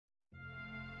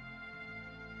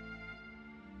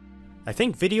I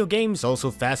think video games also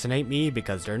fascinate me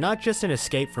because they're not just an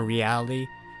escape from reality,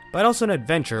 but also an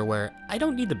adventure where I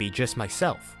don't need to be just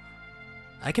myself.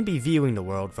 I can be viewing the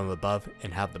world from above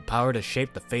and have the power to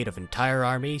shape the fate of entire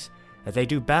armies as they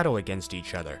do battle against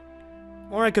each other.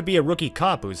 Or I could be a rookie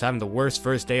cop who's having the worst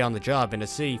first day on the job in a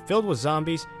city filled with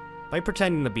zombies by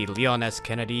pretending to be Leon S.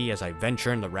 Kennedy as I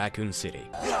venture into Raccoon City.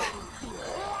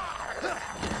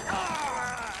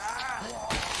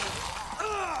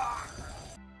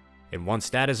 And once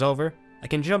that is over, I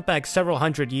can jump back several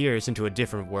hundred years into a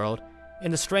different world,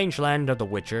 in the strange land of The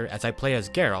Witcher as I play as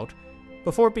Geralt,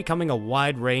 before becoming a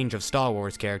wide range of Star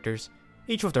Wars characters,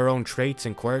 each with their own traits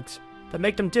and quirks that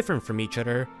make them different from each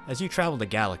other as you travel the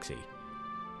galaxy.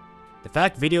 The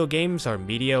fact video games are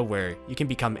media where you can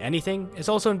become anything is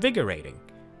also invigorating.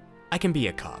 I can be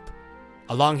a cop,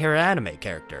 a long-haired anime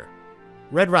character,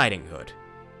 Red Riding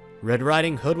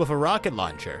Hood with a rocket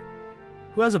launcher,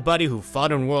 who has a buddy who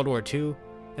fought in World War II,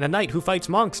 and a knight who fights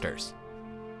monsters.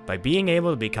 By being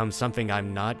able to become something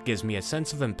I'm not gives me a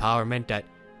sense of empowerment that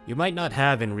you might not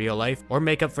have in real life, or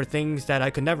make up for things that I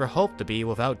could never hope to be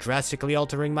without drastically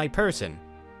altering my person.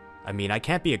 I mean, I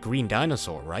can't be a green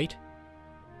dinosaur, right?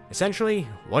 Essentially,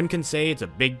 one can say it's a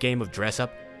big game of dress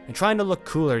up and trying to look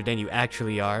cooler than you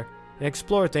actually are and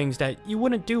explore things that you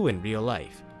wouldn't do in real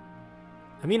life.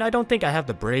 I mean, I don't think I have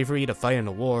the bravery to fight in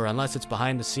a war unless it's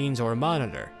behind the scenes or a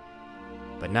monitor.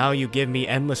 But now you give me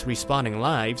endless respawning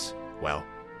lives, well,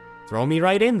 throw me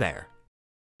right in there.